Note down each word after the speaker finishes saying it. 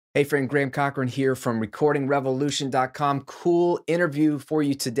Hey friend, Graham Cochran here from recordingrevolution.com. Cool interview for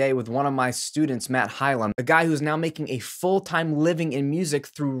you today with one of my students, Matt Hylam, a guy who's now making a full-time living in music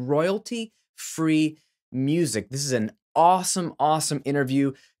through royalty-free music. This is an awesome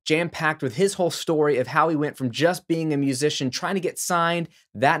interview, jam-packed with his whole story of how he went from just being a musician, trying to get signed,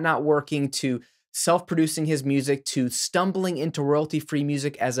 that not working, to self-producing his music, to stumbling into royalty-free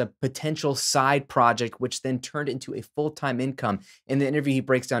music as a potential side project, which then turned into a full-time income. In the interview, he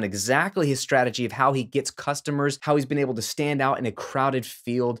breaks down exactly his strategy of how he gets customers, how he's been able to stand out in a crowded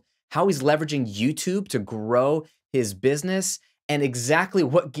field, how he's leveraging YouTube to grow his business, and exactly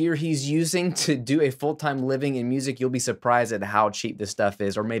what gear he's using to do a full-time living in music. You'll be surprised at how cheap this stuff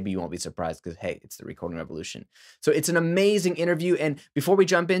is, or maybe you won't be surprised because, hey, it's the Recording Revolution. So it's an amazing interview, and before we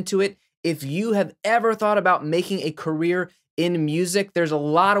jump into it, if you have ever thought about making a career in music, there's a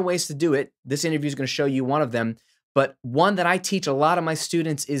lot of ways to do it. This interview is going to show you one of them, but one that I teach a lot of my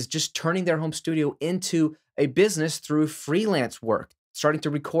students is just turning their home studio into a business through freelance work, starting to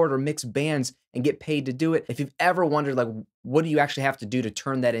record or mix bands and get paid to do it. If you've ever wondered, like, what do you actually have to do to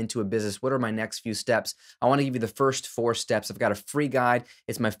turn that into a business? What are my next few steps? I want to give you the first 4 steps. I've got a free guide.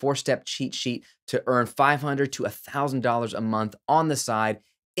 It's my 4-step cheat sheet to earn $500 to $1,000 a month on the side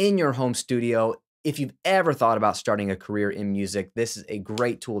in your home studio. If you've ever thought about starting a career in music, this is a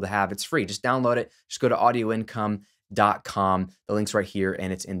great tool to have. It's free. Just download it. Just go to audioincome.com. The link's right here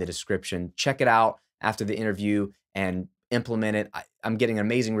and it's in the description. Check it out after the interview and implement it. I'm getting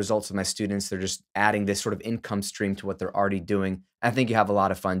amazing results with my students. They're just adding this sort of income stream to what they're already doing. I think you have a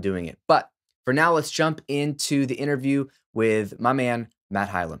lot of fun doing it. But for now, let's jump into the interview with my man, Matt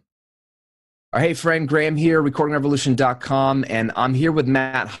Hylam. Hey friend, Graham here, recordingrevolution.com, and I'm here with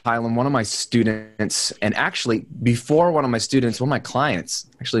Matt Hylam, one of my students, and actually before one of my students, one of my clients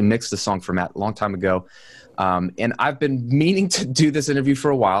actually mixed the song for Matt a long time ago, and I've been meaning to do this interview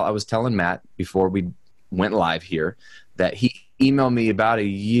for a while. I was telling Matt before we went live here that he emailed me about a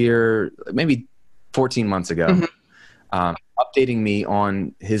year, maybe 14 months ago, updating me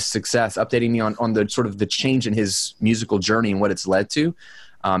on his success, updating me on the sort of the change in his musical journey and what it's led to.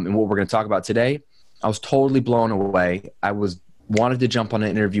 And what we're going to talk about today. I was totally blown away. I wanted to jump on an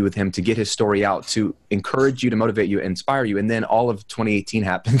interview with him to get his story out, to encourage you, to motivate you, inspire you. And then all of 2018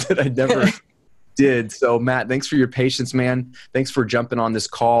 happened that I never did. So Matt, thanks for your patience, man. Thanks for jumping on this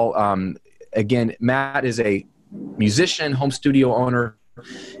call. Again, Matt is a musician, home studio owner,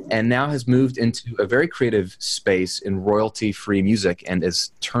 and now has moved into a very creative space in royalty-free music and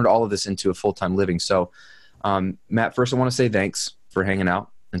has turned all of this into a full-time living. So Matt, first I want to say thanks for hanging out.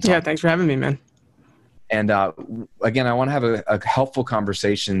 Yeah, thanks for having me, man. And again, I want to have a helpful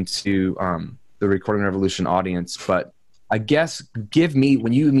conversation to the Recording Revolution audience. But I guess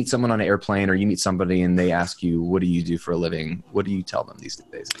when you meet someone on an airplane or you meet somebody and they ask you, what do you do for a living? What do you tell them these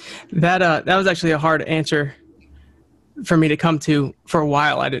days? That was actually a hard answer for me to come to for a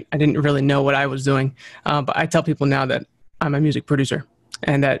while. I didn't really know what I was doing. But I tell people now that I'm a music producer,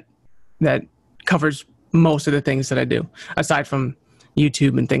 and that covers most of the things that I do, aside from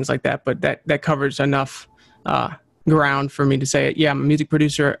YouTube and things like that. But that covers enough ground for me to say, yeah, I'm a music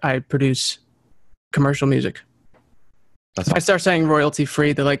producer. I produce commercial music. If I start saying royalty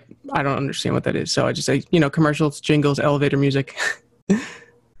free, they're like, I don't understand what that is. So I just say, commercials, jingles, elevator music.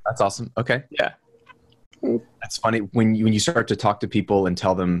 That's awesome. Okay. Yeah. That's funny. When you start to talk to people and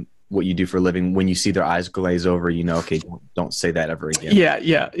tell them what you do for a living, when you see their eyes glaze over, okay, don't say that ever again.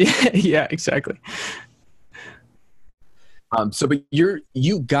 Yeah, exactly. But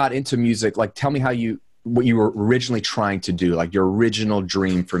you got into music. Like, tell me what you were originally trying to do, like your original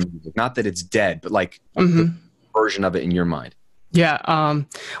dream for music. Not that it's dead, but like the version of it in your mind. Yeah.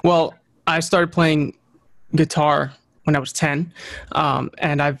 Well, I started playing guitar when I was 10,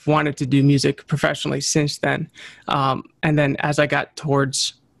 and I've wanted to do music professionally since then. And then as I got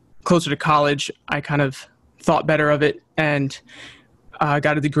closer to college, I kind of thought better of it and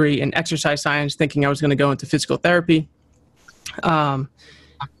got a degree in exercise science, thinking I was going to go into physical therapy. And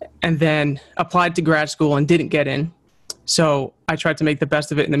then applied to grad school and didn't get in. So I tried to make the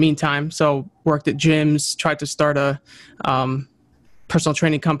best of it in the meantime. So worked at gyms, tried to start a personal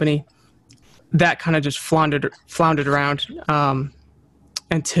training company. That kind of just floundered around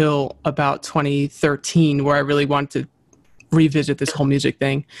until about 2013, where I really wanted to revisit this whole music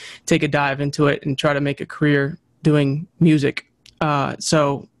thing, take a dive into it, and try to make a career doing music.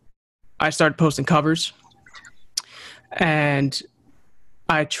 So I started posting covers. And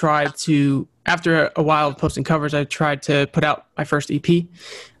I tried to, after a while of posting covers, I tried to put out my first EP.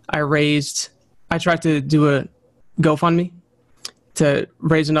 I tried to do a GoFundMe to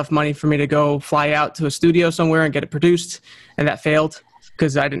raise enough money for me to go fly out to a studio somewhere and get it produced. And that failed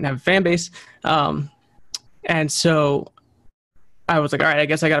because I didn't have a fan base. And so I was like, all right, I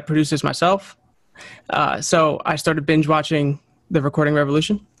guess I got to produce this myself. So I started binge watching The Recording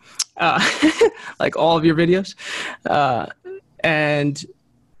Revolution, like all of your videos. And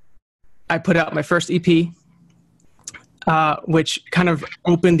I put out my first EP, which kind of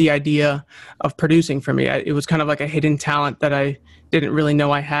opened the idea of producing for me. It was kind of like a hidden talent that I didn't really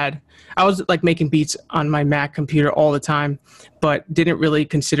know I had. I was like making beats on my Mac computer all the time, but didn't really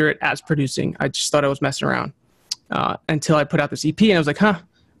consider it as producing. I just thought I was messing around until I put out this EP, and I was like, huh,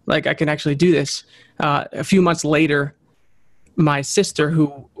 like I can actually do this. A few months later, my sister,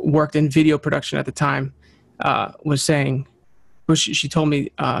 who worked in video production at the time, was saying, she told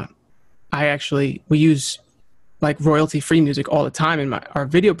me, we use like royalty-free music all the time in our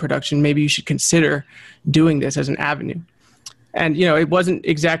video production. Maybe you should consider doing this as an avenue. And, it wasn't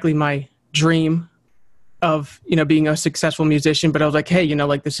exactly my dream of, being a successful musician, but I was like, hey,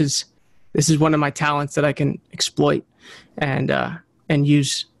 like this is one of my talents that I can exploit and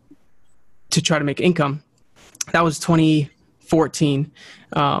use to try to make income. That was 2014.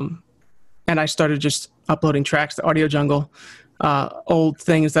 And I started just uploading tracks to Audio Jungle, old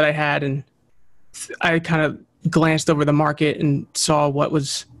things that I had. And I kind of glanced over the market and saw what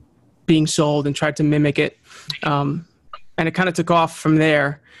was being sold and tried to mimic it. And it kind of took off from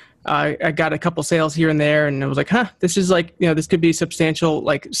there. I got a couple sales here and there, and I was like, huh, this is like, this could be a substantial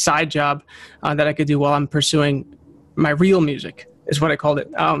like side job that I could do while I'm pursuing my real music, is what I called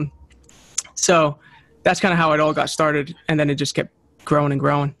it. So that's kind of how it all got started. And then it just kept growing and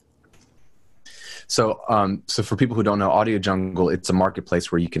growing. So, so for people who don't know, Audio Jungle, it's a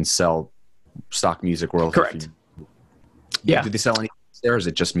marketplace where you can sell stock music royalty. Correct. Yeah. Do they sell anything there, or is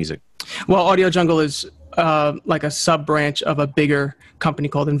it just music? Well, Audio Jungle is like a sub branch of a bigger company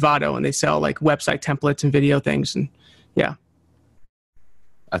called Envato, and they sell like website templates and video things. And yeah.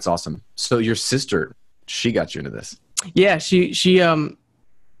 That's awesome. So your sister, she got you into this. Yeah. She kind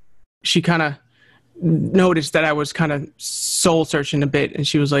of noticed that I was kind of soul searching a bit. And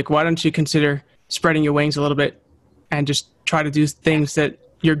she was like, why don't you consider spreading your wings a little bit and just try to do things that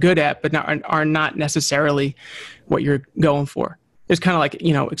you're good at, but are not necessarily what you're going for. It's kind of like,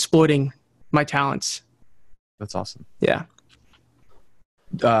 exploiting my talents. That's awesome. Yeah.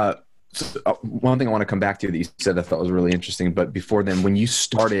 One thing I want to come back to that you said I thought was really interesting, but before then, when you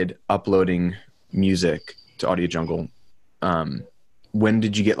started uploading music to Audio Jungle, when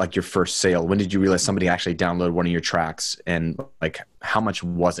did you get like your first sale? When did you realize somebody actually downloaded one of your tracks, and like how much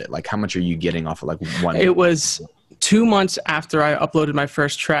was it? Like how much are you getting off of like one? It was 2 months after I uploaded my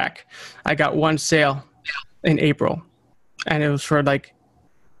first track. I got one sale in April, and it was for like,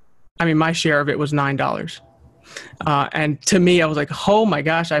 my share of it was $9. And to me, I was like, oh my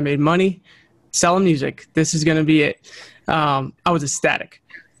gosh, I made money selling music. This is going to be it. I was ecstatic,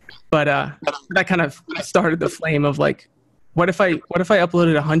 but that kind of started the flame of like, what if I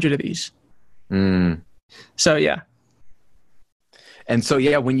uploaded 100 of these? So, yeah. And so,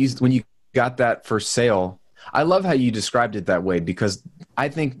 yeah, when you got that first sale, I love how you described it that way, because I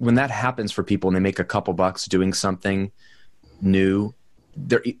think when that happens for people and they make a couple bucks doing something new,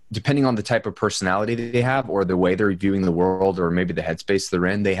 they're, depending on the type of personality they have or the way they're viewing the world or maybe the headspace they're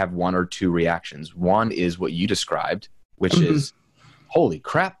in, they have one or two reactions. One is what you described, which is, holy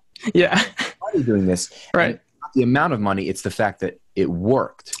crap. Yeah. Why are you doing this? Right. And the amount of money, it's the fact that it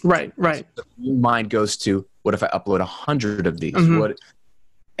worked. Right, right. So your mind goes to, what if I upload 100 of these? What?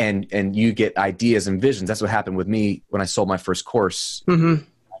 And you get ideas and visions. That's what happened with me when I sold my first course 5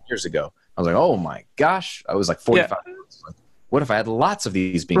 years ago. I was like, oh my gosh. I was like 45. Yeah. Like, what if I had lots of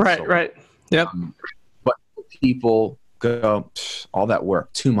these being sold? Right. Yep. But people go, all that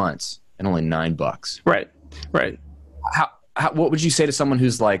work, 2 months and only $9. Right. What would you say to someone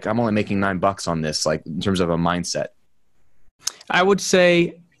who's like, I'm only making $9 on this, like in terms of a mindset? I would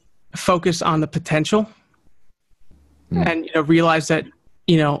say focus on the potential and, realize that,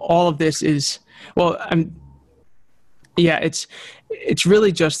 all of this is, it's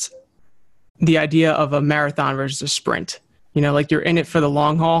really just the idea of a marathon versus a sprint, like you're in it for the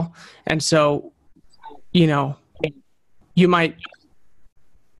long haul. And so, you might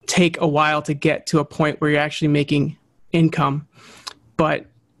take a while to get to a point where you're actually making income, but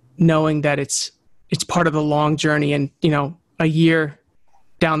knowing that it's part of the long journey, and, a year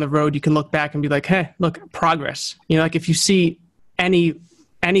down the road, you can look back and be like, hey, look, progress. Like if you see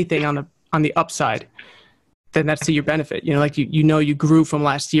anything on the upside, then that's to your benefit. Like you grew from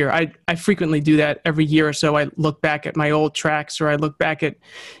last year. I frequently do that every year or so. I look back at my old tracks, or I look back at,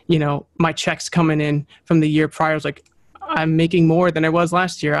 my checks coming in from the year prior. I was like, I'm making more than I was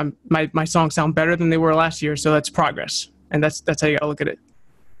last year. My songs sound better than they were last year. So that's progress. And that's how you gotta look at it.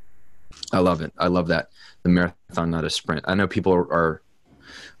 I love it. I love that. The marathon, not a sprint. I know people are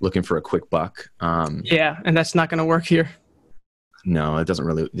looking for a quick buck. Yeah, and that's not going to work here. No, it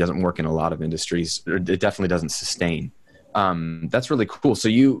doesn't work in a lot of industries. It definitely doesn't sustain. That's really cool. So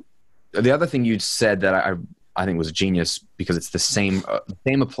the other thing you said that I think was genius, because it's the same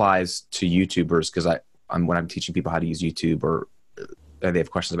applies to YouTubers, because when I'm teaching people how to use YouTube, or they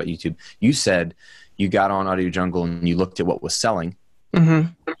have questions about YouTube, you said you got on Audio Jungle and you looked at what was selling. You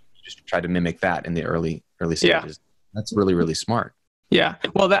just tried to mimic that in the early stages. Yeah. That's really, really smart. Yeah.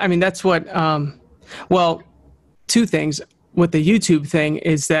 Well, that's what, two things with the YouTube thing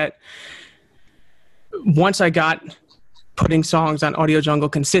is that once I got putting songs on Audio Jungle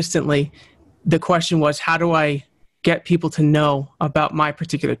consistently, the question was, how do I get people to know about my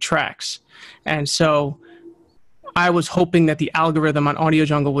particular tracks? And so I was hoping that the algorithm on Audio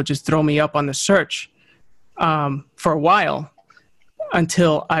Jungle would just throw me up on the search for a while,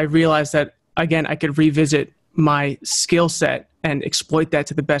 until I realized that, again, I could revisit my skill set and exploit that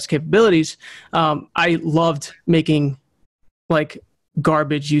to the best capabilities. I loved making like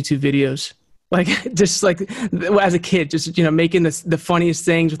garbage YouTube videos, like just like as a kid, just, making the funniest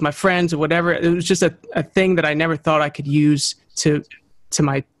things with my friends or whatever. It was just a thing that I never thought I could use to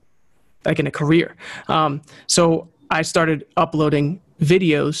my, like, in a career. So I started uploading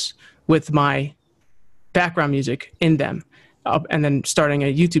videos with my background music in them, and then starting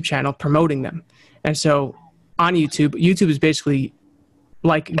a YouTube channel promoting them. And so on YouTube is basically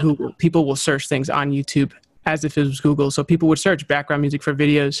like Google. People will search things on YouTube as if it was Google. So people would search background music for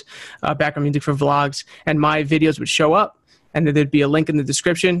videos, background music for vlogs, and my videos would show up, and then there'd be a link in the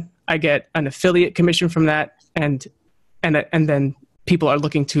description. I get an affiliate commission from that, and then people are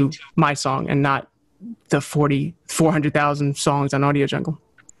looking to my song and not the 400,000 songs on Audio Jungle.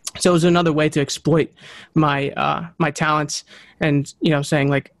 So it was another way to exploit my my talents, and saying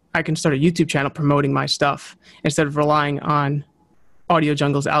like, I can start a YouTube channel promoting my stuff instead of relying on Audio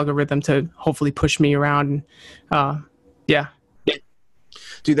Jungle's algorithm to hopefully push me around. Yeah.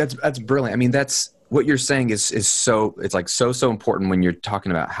 Dude, that's brilliant. I mean, that's what you're saying is so important when you're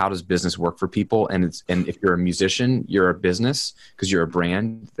talking about how does business work for people. And if you're a musician, you're a business because you're a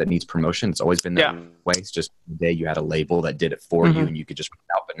brand that needs promotion. It's always been that way. It's just the day you had a label that did it for you and you could just put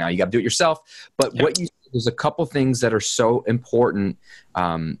it out, but now you got to do it yourself. But there's a couple things that are so important.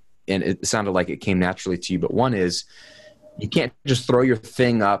 And it sounded like it came naturally to you, but one is you can't just throw your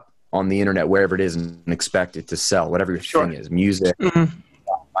thing up on the internet, wherever it is, and expect it to sell, whatever your thing is, music, in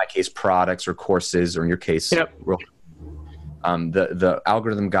my case, products or courses, or in your case, the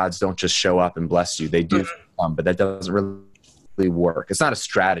algorithm gods don't just show up and bless you. They do, but that doesn't really work. It's not a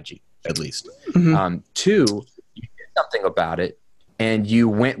strategy, at least. Two, you did something about it, and you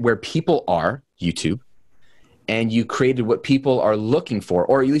went where people are, YouTube, and you created what people are looking for,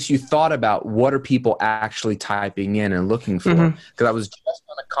 or at least you thought about what are people actually typing in and looking for. Because I was just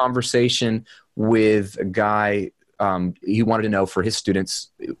on a conversation with a guy. He wanted to know for his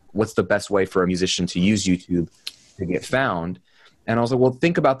students, what's the best way for a musician to use YouTube to get found? And I was like, well,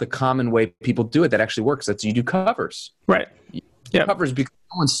 think about the common way people do it that actually works. That's you do covers. Right. Yeah. Covers because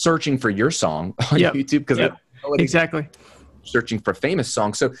no one's searching for your song on YouTube because exactly searching for famous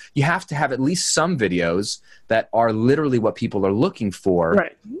songs. So you have to have at least some videos that are literally what people are looking for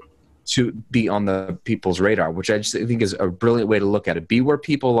to be on the people's radar, which I just think is a brilliant way to look at it. Be where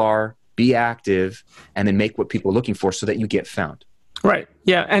people are, be active, and then make what people are looking for so that you get found. Right.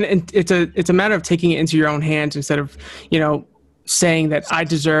 Yeah. And it's a matter of taking it into your own hands instead of, saying that I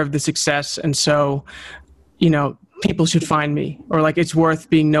deserve the success. And so, people should find me, or like, it's worth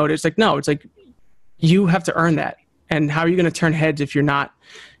being noticed. Like, no, it's like, you have to earn that. And how are you going to turn heads if you're not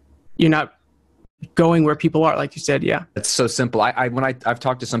going where people are, like you said? Yeah. It's so simple. I've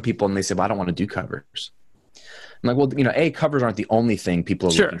talked to some people and they say, well, I don't want to do covers. I'm like, well, covers aren't the only thing people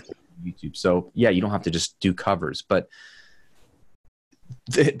are looking for on YouTube. So yeah, you don't have to just do covers, but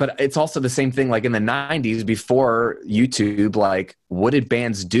it's also the same thing. Like in the 90s before YouTube, like what did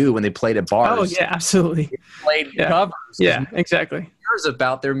bands do when they played at bars? Oh yeah, absolutely. They played covers. Yeah, exactly. Cares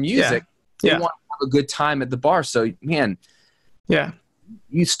about their music. They want to have a good time at the bar. So man,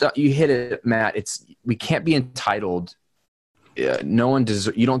 you hit it, Matt. We can't be entitled. You don't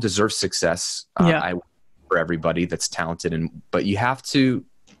deserve success. For everybody that's talented, but you have to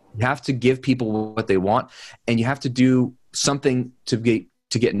give people what they want, and you have to do something to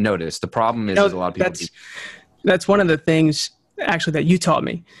get noticed. The problem is a lot of people. That's one of the things actually that you taught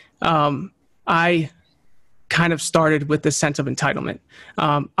me. I kind of started with this sense of entitlement.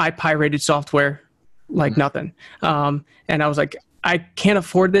 I pirated software like nothing, and I was like, I can't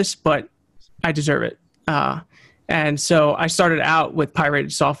afford this, but I deserve it. And so I started out with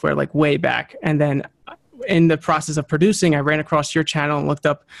pirated software like way back. And then in the process of producing, I ran across your channel and looked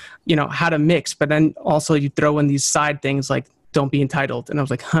up, you know, how to mix. But then also you throw in these side things like don't be entitled. And I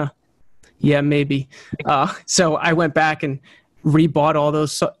was like, yeah, maybe. So I went back and rebought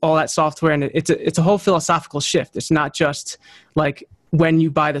all that software. And it's a whole philosophical shift. It's not just like when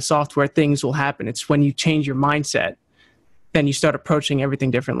you buy the software, things will happen. It's when you change your mindset, then you start approaching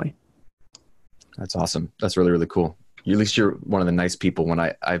everything differently. That's awesome. That's really, really cool. At least you're one of the nice people. When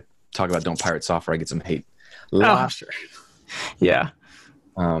I talk about don't pirate software, I get some hate. Oh, sure. Yeah.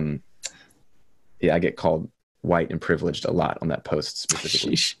 Yeah, I get called white and privileged a lot on that post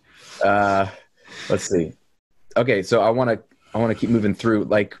specifically. Let's see. Okay, so I want to keep moving through.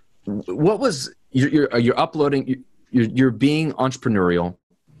 Like, what was you're uploading? You're being entrepreneurial.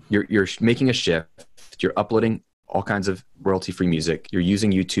 You're making a shift. You're uploading all kinds of royalty-free music. You're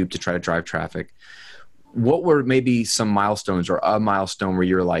using YouTube to try to drive traffic. What were maybe some milestones or a milestone where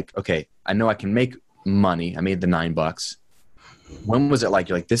you're like, okay, I know I can make money. I made the $9. When was it like,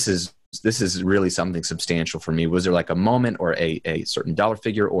 you're like, this is really something substantial for me? Was there like a moment or a certain dollar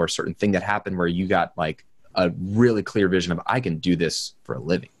figure or a certain thing that happened where you got like a really clear vision of, I can do this for a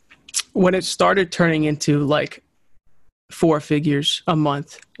living? When it started turning into like 4 figures a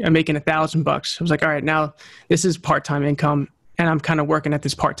month, I'm making $1,000. I was like, all right, now this is part-time income and I'm kind of working at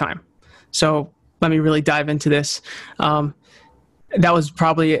this part-time. So let me really dive into this. That was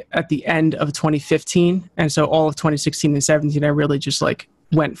probably at the end of 2015. And so all of 2016 and 17, I really just like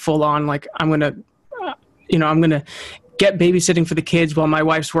went full on, like I'm going to get babysitting for the kids while my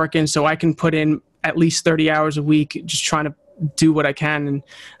wife's working so I can put in at least 30 hours a week, just trying to do what I can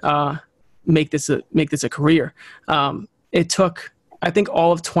and make this a career. It took, I think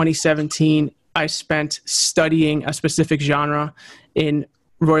all of 2017, I spent studying a specific genre in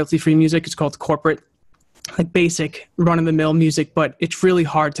royalty-free music. It's called corporate, like basic run-of-the-mill music, but it's really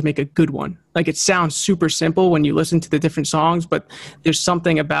hard to make a good one. Like it sounds super simple when you listen to the different songs, but there's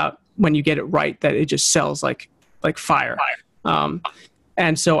something about when you get it right that it just sells like fire.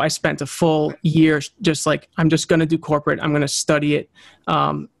 And so I spent a full year just like, I'm just going to do corporate. I'm going to study it.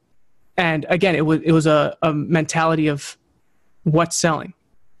 And again, it was a mentality of what's selling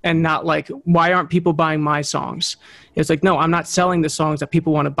and not like, why aren't people buying my songs? It's like, no, I'm not selling the songs that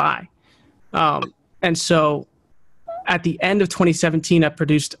people want to buy. And so at the end of 2017, I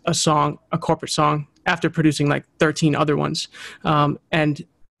produced a corporate song after producing like 13 other ones. And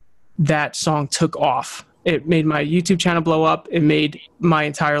that song took off. It made my YouTube channel blow up. It made my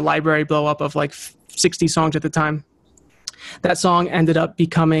entire library blow up of like 60 songs at the time. That song ended up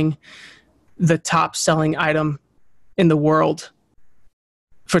becoming the top selling item in the world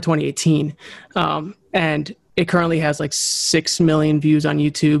for 2018. And it currently has like 6 million views on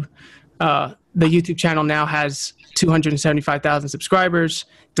YouTube. The YouTube channel now has 275,000 subscribers,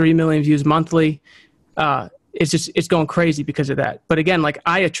 3 million views monthly. It's going crazy because of that. But again, like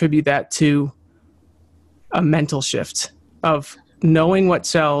I attribute that to a mental shift of knowing what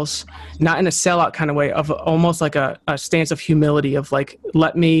sells, not in a sellout kind of way, of almost like a stance of humility of like,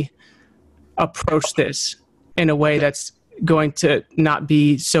 let me approach this in a way that's going to not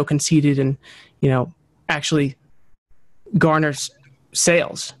be so conceited and, you know, actually garners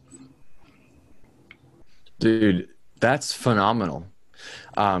sales. Dude, that's phenomenal.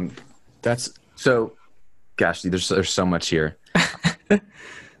 That's so, gosh, there's so much here.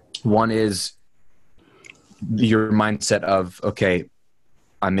 One is your mindset of, okay,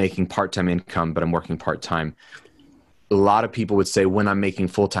 I'm making part-time income, but I'm working part-time. A lot of people would say, when I'm making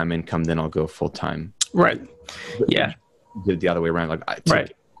full-time income, then I'll go full-time. Right. Yeah. Did it the other way around. Like,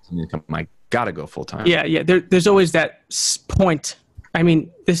 right. Income, I gotta go full-time. Yeah. Yeah. There's always that point. I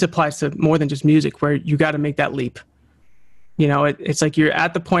mean, this applies to more than just music, where you got to make that leap. You know, it's like you're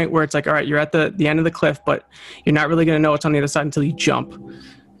at the point where it's like, all right, you're at the end of the cliff, but you're not really going to know what's on the other side until you jump.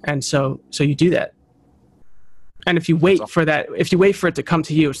 And so you do that. And if you wait for that, if you wait for it to come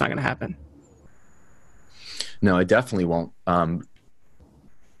to you, it's not going to happen. No, it definitely won't.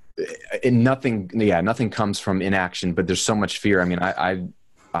 Nothing comes from inaction, but there's so much fear. I mean,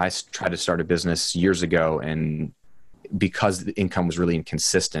 I tried to start a business years ago, and because the income was really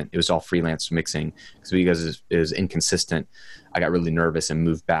inconsistent, it was all freelance mixing. So because it was inconsistent, I got really nervous and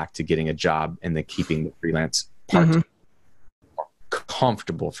moved back to getting a job and then keeping the freelance part more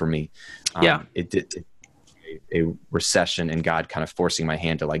comfortable for me. It did a recession and God kind of forcing my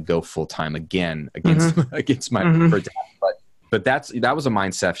hand to like go full time again against my but that was a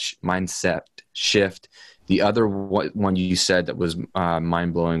mindset shift. The other one you said that was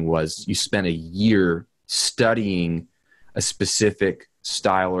mind blowing was you spent a year studying a specific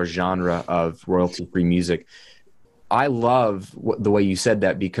style or genre of royalty free music. I love the way you said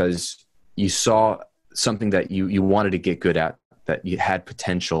that, because you saw something that you wanted to get good at, that you had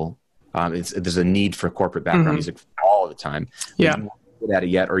potential. There's a need for corporate background music all the time. Yeah. You weren't good at it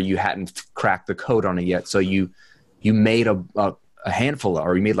yet, or you hadn't cracked the code on it yet. So you made a handful,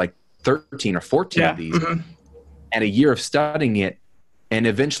 or you made like 13 or 14 of these, and a year of studying it, and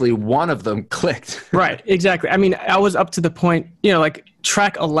eventually one of them clicked. Right, exactly. I mean, I was up to the point, like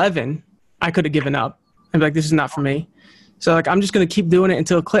track 11, I could have given up and be like, this is not for me. So like, I'm just going to keep doing it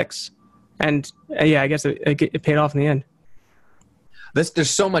until it clicks. And I guess it paid off in the end. There's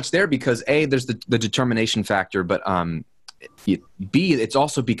so much there, because A, there's the determination factor, but B, it's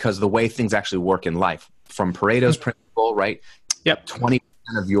also because the way things actually work in life. From Pareto's principle, right? Yep. 20%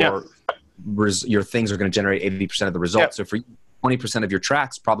 of your things are going to generate 80% of the results. Yep. So for you, 20% of your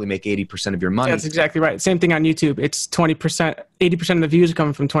tracks probably make 80% of your money. That's exactly right. Same thing on YouTube. It's 20%, 80% of the views are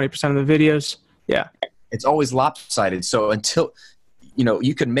coming from 20% of the videos. Yeah. It's always lopsided. So until,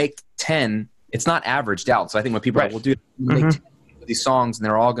 you can make 10, it's not averaged out. So I think when people are like, well, dude, make 10 of these songs and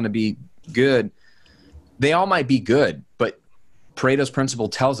they're all going to be good, they all might be good, but Pareto's principle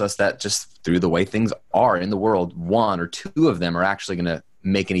tells us that just through the way things are in the world, one or two of them are actually going to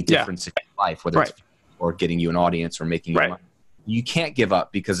make any difference in your life, whether it's or getting you an audience or making you money. You can't give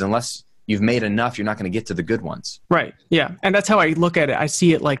up, because unless you've made enough, you're not going to get to the good ones. Right. Yeah. And that's how I look at it. I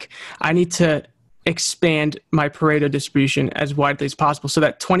see it like I need to expand my Pareto distribution as widely as possible, so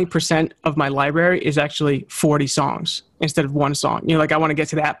that 20% of my library is actually 40 songs instead of one song. Like I want to get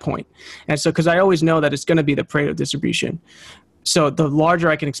to that point. And so, because I always know that it's going to be the Pareto distribution. So the larger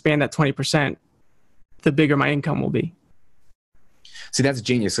I can expand that 20%, the bigger my income will be. See, that's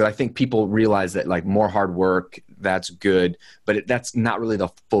genius. So I think people realize that like more hard work, that's good, but that's not really the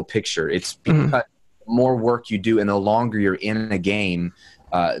full picture. It's because the more work you do and the longer you're in a game,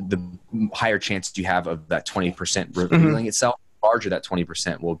 the higher chance you have of that 20% revealing itself, larger that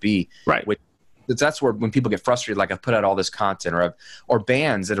 20% will be. Right. That's where when people get frustrated, like I've put out all this content, or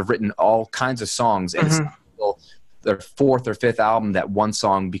bands that have written all kinds of songs, and it's still their fourth or fifth album that one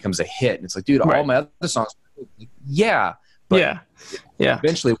song becomes a hit. And it's like, dude, all my other songs, but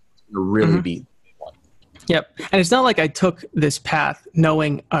eventually it's going to really be one. Yep. And it's not like I took this path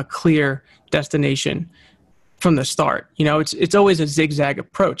knowing a clear destination from the start. It's always a zigzag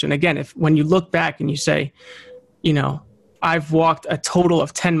approach. And again, when you look back and you say, I've walked a total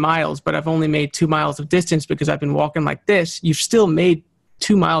of 10 miles, but I've only made 2 miles of distance because I've been walking like this, you've still made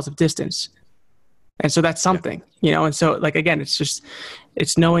 2 miles of distance. And so that's something, and so like, again,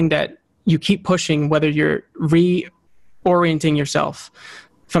 it's knowing that you keep pushing, whether you're reorienting yourself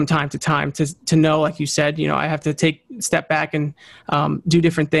from time to time to know, like you said, I have to step back and do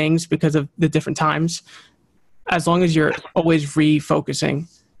different things because of the different times. As long as you're always refocusing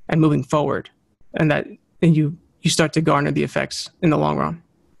and moving forward, and you start to garner the effects in the long run.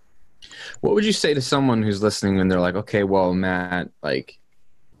 What would you say to someone who's listening and they're like, okay, well, Matt, like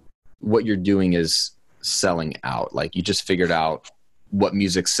what you're doing is selling out. Like you just figured out what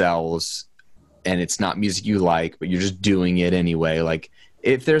music sells and it's not music you like, but you're just doing it anyway. Like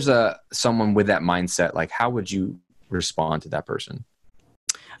if there's someone with that mindset, like how would you respond to that person?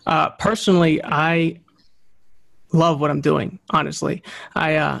 Personally, I love what I'm doing. Honestly,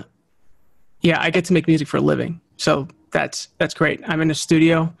 I get to make music for a living. So that's great. I'm in a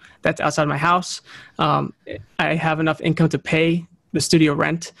studio that's outside my house. I have enough income to pay the studio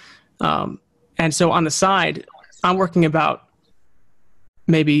rent. And so on the side, I'm working about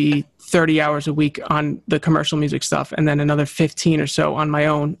maybe 30 hours a week on the commercial music stuff, and then another 15 or so on my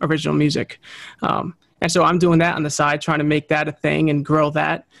own original music. And so I'm doing that on the side, trying to make that a thing and grow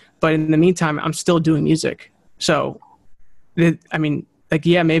that. But in the meantime, I'm still doing music. So, maybe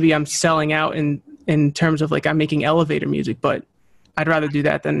I'm selling out in terms of like I'm making elevator music, but I'd rather do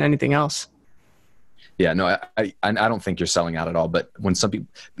that than anything else. Yeah, no, I don't think you're selling out at all. But when some people,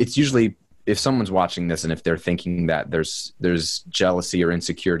 it's usually if someone's watching this and if they're thinking that there's jealousy or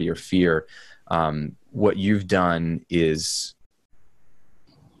insecurity or fear, what you've done is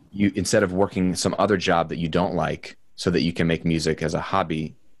you, instead of working some other job that you don't like so that you can make music as a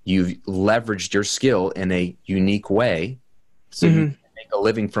hobby, you've leveraged your skill in a unique way. So you can make a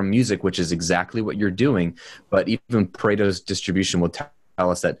living from music, which is exactly what you're doing. But even Pareto's distribution will tell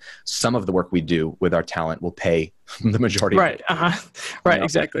us that some of the work we do with our talent will pay the majority. Right. Right.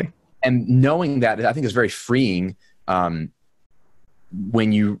 Exactly. And knowing that, I think is very freeing.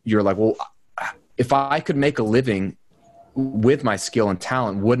 When you're like, well, if I could make a living with my skill and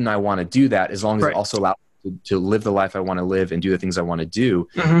talent, wouldn't I want to do that? As long as it also allows me to live the life I want to live and do the things I want to do,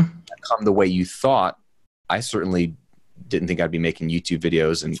 come the way you thought. I certainly didn't think I'd be making YouTube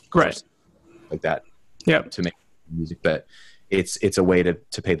videos and like that. Yeah. To make music, but it's a way to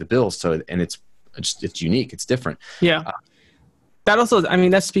pay the bills. So, and it's unique. It's different. Yeah. That also, I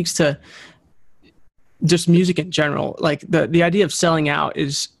mean, that speaks to just music in general. Like the idea of selling out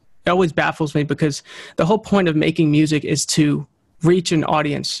it always baffles me, because the whole point of making music is to reach an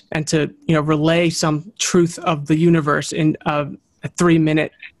audience and to, relay some truth of the universe in a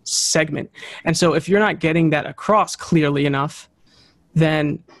 3-minute segment. And so if you're not getting that across clearly enough,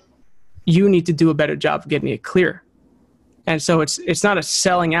 then you need to do a better job of getting it clear. And so it's not a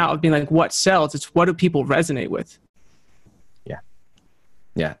selling out of being like what sells, it's what do people resonate with.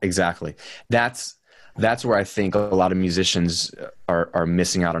 Yeah, exactly. That's where I think a lot of musicians are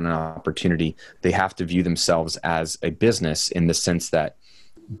missing out on an opportunity. They have to view themselves as a business, in the sense that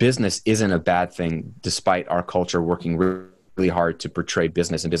business isn't a bad thing, despite our culture working really hard to portray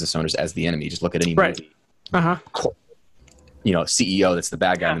business and business owners as the enemy. Just look at any movie. CEO that's the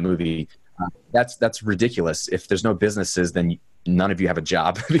bad guy in the movie. That's ridiculous. If there's no businesses, then none of you have a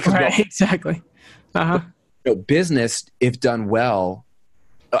job. Because exactly. Business, if done well,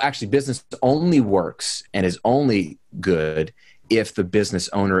 actually, business only works and is only good if the business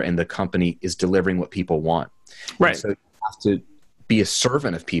owner and the company is delivering what people want. Right. And so you have to be a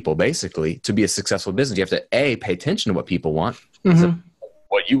servant of people, basically, to be a successful business. You have to, pay attention to what people want. So,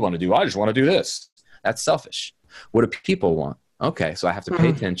 what you want to do, I just want to do this. That's selfish. What do people want? Okay, so I have to pay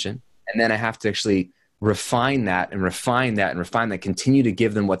attention, and then I have to actually refine that, continue to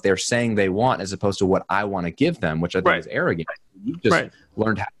give them what they're saying they want, as opposed to what I want to give them, which I think is arrogant. You just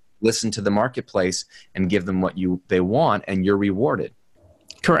learned how to listen to the marketplace and give them what they want, and you're rewarded.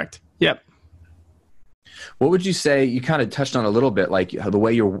 Correct. Yep. What would you say, you kind of touched on a little bit, like the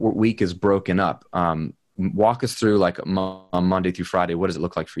way your week is broken up. Walk us through, like, on Monday through Friday, what does it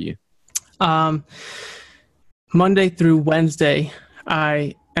look like for you? Monday through Wednesday,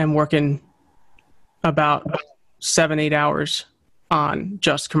 I am working about 7-8 hours on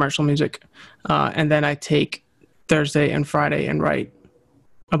just commercial music. And then I take Thursday and Friday and write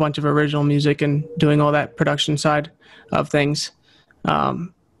a bunch of original music and doing all that production side of things.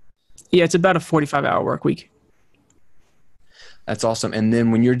 It's about a 45-hour work week. That's awesome. And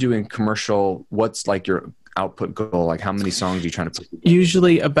then when you're doing commercial, what's like your output goal? Like, how many songs are you trying to put together?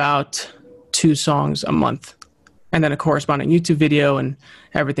 Usually about 2 songs a month, and then a corresponding YouTube video and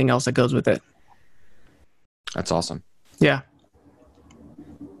everything else that goes with it. That's awesome. Yeah.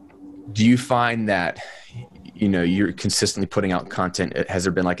 Do you find that, you're consistently putting out content? Has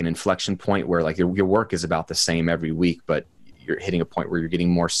there been like an inflection point where, like, your work is about the same every week, but you're hitting a point where you're getting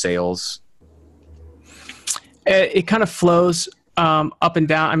more sales? It kind of flows up and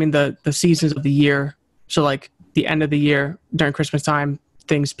down. I mean, the seasons of the year. So like the end of the year during Christmas time,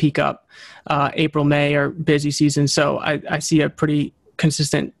 things peak up. April, May are busy seasons. So I see a pretty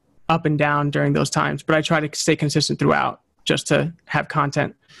consistent up and down during those times, but I try to stay consistent throughout just to have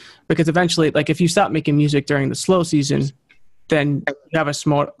content, because eventually, like, if you stop making music during the slow season, then you have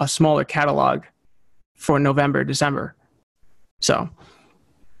a smaller catalog for November, December. So.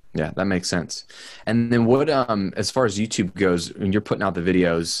 Yeah, that makes sense. And then what, as far as YouTube goes, when you're putting out the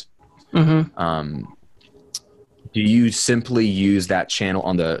videos, do you simply use that channel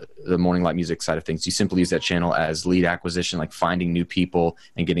on the Morning Light Music side of things? Do you simply use that channel as lead acquisition, like finding new people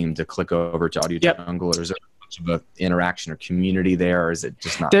and getting them to click over to Audio Jungle? Or is there much of an interaction or community there, or is it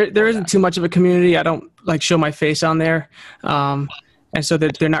just not? There isn't too much of a community. I don't like show my face on there. And so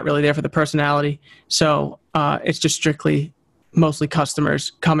they're not really there for the personality. So it's just strictly mostly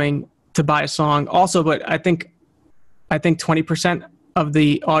customers coming to buy a song. Also, but I think 20% of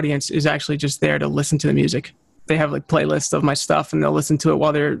the audience is actually just there to listen to the music. They have like playlists of my stuff and they'll listen to it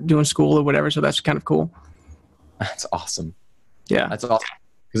while they're doing school or whatever. So that's kind of cool. That's awesome. Yeah. That's awesome.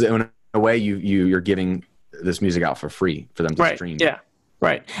 Because in a way you're giving this music out for free for them to stream. Yeah.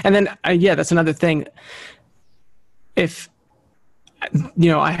 Right. And then, that's another thing. If,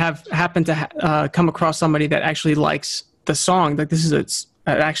 I have happened to come across somebody that actually likes the song, like, this is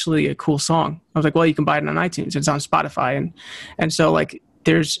actually a cool song. I was like, well, you can buy it on iTunes. It's on Spotify. And so, like,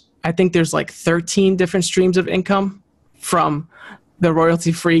 I think there's like 13 different streams of income from the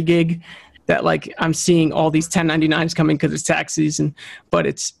royalty-free gig that, like, I'm seeing all these 1099s coming because it's tax season, but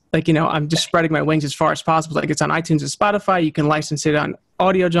it's like, I'm just spreading my wings as far as possible. Like, it's on iTunes and Spotify. You can license it on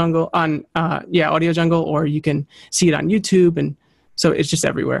Audio Jungle, or you can see it on YouTube. And so it's just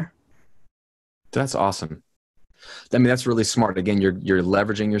everywhere. That's awesome. I mean, that's really smart. Again, you're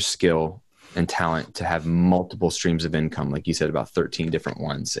leveraging your skill and talent to have multiple streams of income, like you said, about 13 different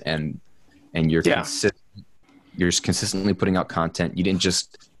ones, and you're consistently putting out content. You didn't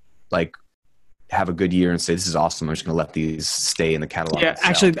just like have a good year and say, this is awesome, I'm just going to let these stay in the catalog. Yeah,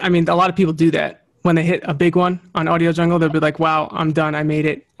 actually, I mean, a lot of people do that. when they hit a big one on Audio Jungle, they'll be like, wow, I'm done. I made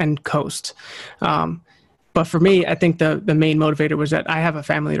it, and coast. But for me, I think the main motivator was that I have a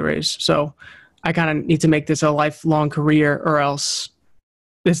family to raise. So I kind of need to make this a lifelong career, or else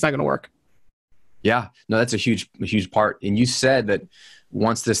it's not going to work. Yeah, no, that's a huge part. And you said that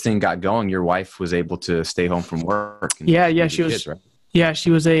once this thing got going, your wife was able to stay home from work. Yeah, she was. Kids, right? Yeah,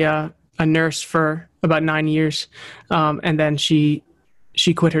 she was a nurse for about 9 years, and then she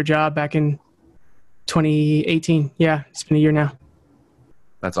quit her job back in 2018. Yeah, it's been a year now.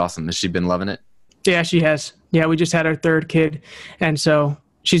 That's awesome. Has she been loving it? Yeah, she has. Yeah, we just had our third kid, and so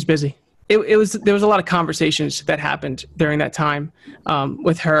she's busy. There was a lot of conversations that happened during that time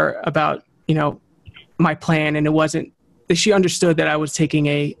with her about, you know, my plan, and it wasn't. She understood that I was taking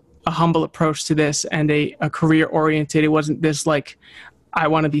a humble approach to this and a career oriented. It wasn't this like, I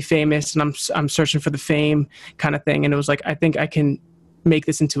want to be famous and I'm searching for the fame kind of thing. And it was like, I think I can make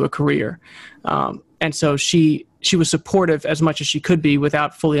this into a career. And so she was supportive as much as she could be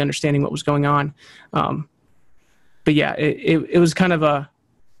without fully understanding what was going on. But yeah, it was kind of a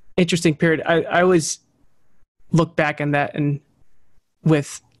interesting period. I always look back on that and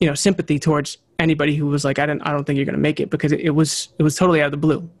with, you know, sympathy towards anybody who was like, I don't think you're going to make it, because it was totally out of the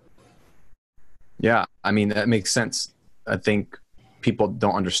blue. Yeah. I mean, that makes sense. I think people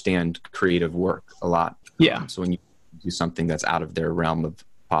don't understand creative work a lot. Yeah. So when you do something that's out of their realm of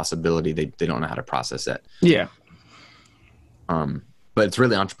possibility, they don't know how to process it. Yeah. But it's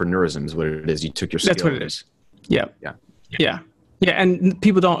really entrepreneurism is what it is. You took your skill. That's what it is. Yeah. Yeah. Yeah. Yeah. And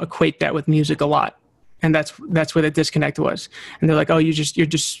people don't equate that with music a lot. And that's where the disconnect was. And they're like, oh, you're just,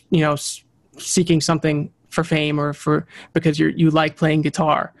 you know, seeking something for fame or because you like playing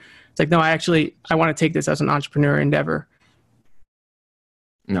guitar. It's like, no, I want to take this as an entrepreneur endeavor.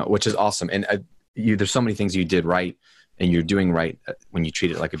 No, which is awesome. And there's so many things you did right and you're doing right when you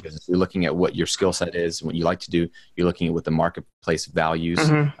treat it like a business. You're looking at what your skill set is, what you like to do. You're looking at what the marketplace values.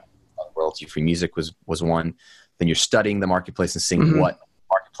 Mm-hmm. Royalty-free music was one. Then you're studying the marketplace and seeing mm-hmm. what the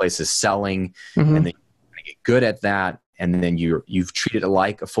marketplace is selling. Mm-hmm. And then you get good at that. And then you've treated it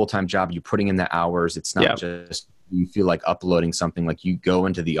like a full-time job. You're putting in the hours. It's not just you feel like uploading something. Like you go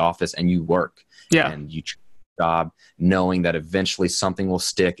into the office and you work. Yeah. And you job knowing that eventually something will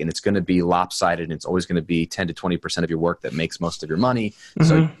stick and it's going to be lopsided and it's always going to be 10 to 20% of your work that makes most of your money. Mm-hmm.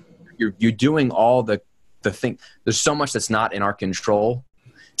 So you're doing all the thing. There's so much that's not in our control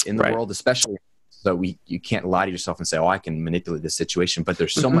in the world, especially. So you can't lie to yourself and say, oh, I can manipulate this situation, but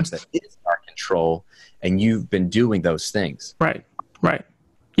there's so mm-hmm. much that is in our control and you've been doing those things. Right.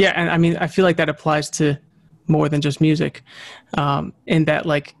 Yeah. And I mean, I feel like that applies to more than just music, in that,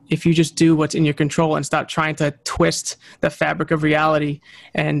 like, if you just do what's in your control and stop trying to twist the fabric of reality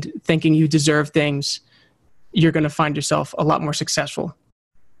and thinking you deserve things, you're going to find yourself a lot more successful.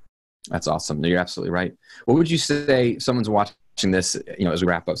 That's awesome. You're absolutely right. What would you say someone's watching this, you know, as we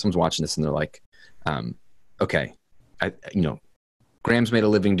wrap up, someone's watching this and they're like, okay, Graham's made a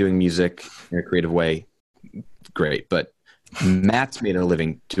living doing music in a creative way. Great. But Matt's made a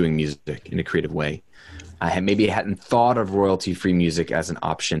living doing music in a creative way. Maybe hadn't thought of royalty-free music as an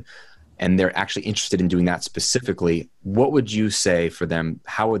option, and they're actually interested in doing that specifically. What would you say for them?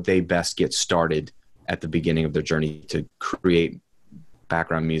 How would they best get started at the beginning of their journey to create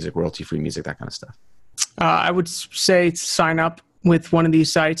background music, royalty-free music, that kind of stuff? I would say sign up with one of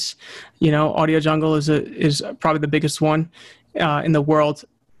these sites. You know, Audio Jungle is probably the biggest one in the world.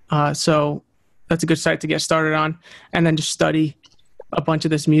 So that's a good site to get started on, and then just study a bunch of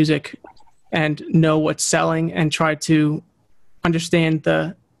this music and know what's selling and try to understand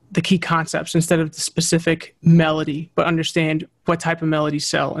the key concepts instead of the specific melody, but understand what type of melodies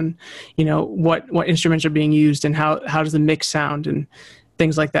sell and, you know, what instruments are being used and how does the mix sound and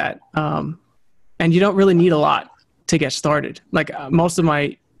things like that. And you don't really need a lot to get started. Like most of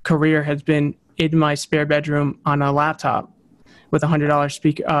my career has been in my spare bedroom on a laptop with $100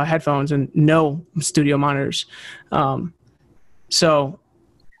 speaker headphones and no studio monitors. So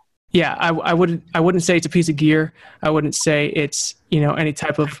yeah, I wouldn't say it's a piece of gear. I wouldn't say it's, you know, any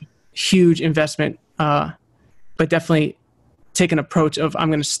type of huge investment, but definitely take an approach of, I'm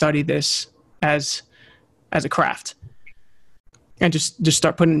going to study this as a craft and just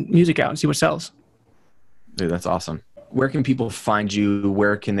start putting music out and see what sells. Dude, that's awesome. Where can people find you?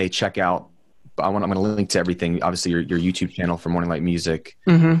 Where can they check out? I'm going to link to everything. Obviously your YouTube channel for Morning Light Music.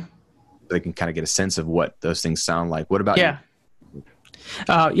 Mm-hmm. They can kind of get a sense of what those things sound like. What about you?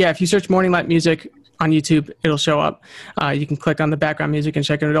 If you search Morning Light Music on YouTube, it'll show up. You can click on the background music and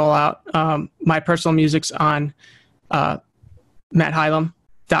check it all out. My personal music's on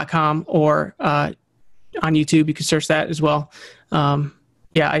matthylam.com or on YouTube. You can search that as well.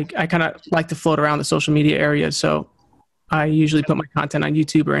 yeah, I kind of like to float around the social media area. So I usually put my content on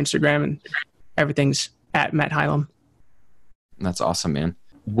YouTube or Instagram, and everything's at Matt Hylam. That's awesome, man.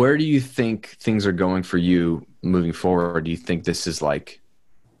 Where do you think things are going for you moving forward? Or do you think this is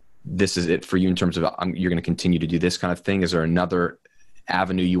it for you in terms of you're going to continue to do this kind of thing? Is there another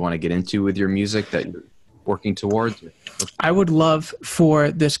avenue you want to get into with your music that you're working towards? I would love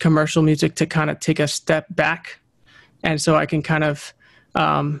for this commercial music to kind of take a step back. And so I can kind of,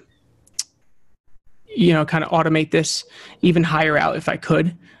 kind of automate this, even hire out if I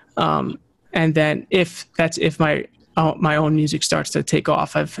could. And then if my own music starts to take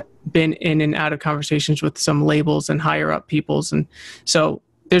off, I've been in and out of conversations with some labels and higher up peoples. And so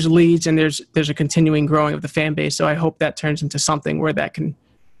there's leads and there's a continuing growing of the fan base. So I hope that turns into something where that can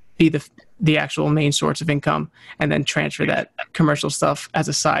be the actual main source of income, and then transfer that commercial stuff as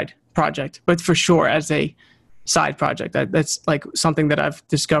a side project. But for sure, as a side project, that's like something that I've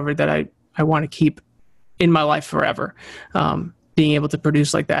discovered that I want to keep in my life forever. Being able to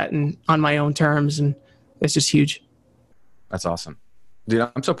produce like that and on my own terms, and it's just huge. That's awesome, dude.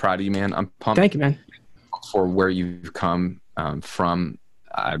 I'm so proud of you, man. I'm pumped. Thank you, man, for where you've come from.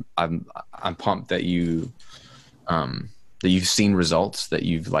 I'm pumped that you've seen results, that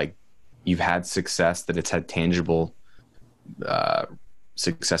you've had success, that it's had tangible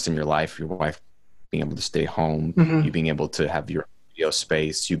success in your life. Your wife being able to stay home, you being able to have your video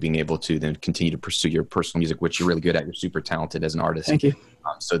space, you being able to then continue to pursue your personal music, which you're really good at. You're super talented as an artist. Thank you.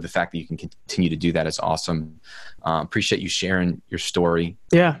 So the fact that you can continue to do that is awesome. Appreciate you sharing your story.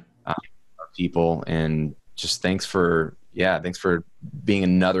 Yeah. With people, and just thanks for being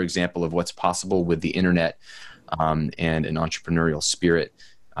another example of what's possible with the internet and an entrepreneurial spirit,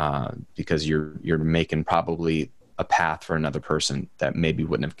 because you're making probably a path for another person that maybe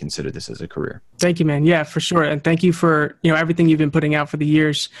wouldn't have considered this as a career. Thank you, man. Yeah, for sure. And thank you for, everything you've been putting out for the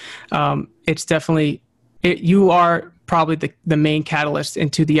years. It's definitely, you are probably the main catalyst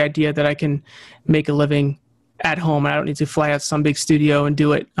into the idea that I can make a living at home. I don't need to fly out some big studio and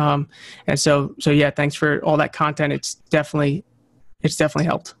do it. And so yeah, thanks for all that content. It's definitely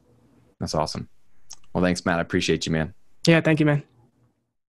helped. That's awesome. Well, thanks, Matt. I appreciate you, man. Yeah. Thank you, man.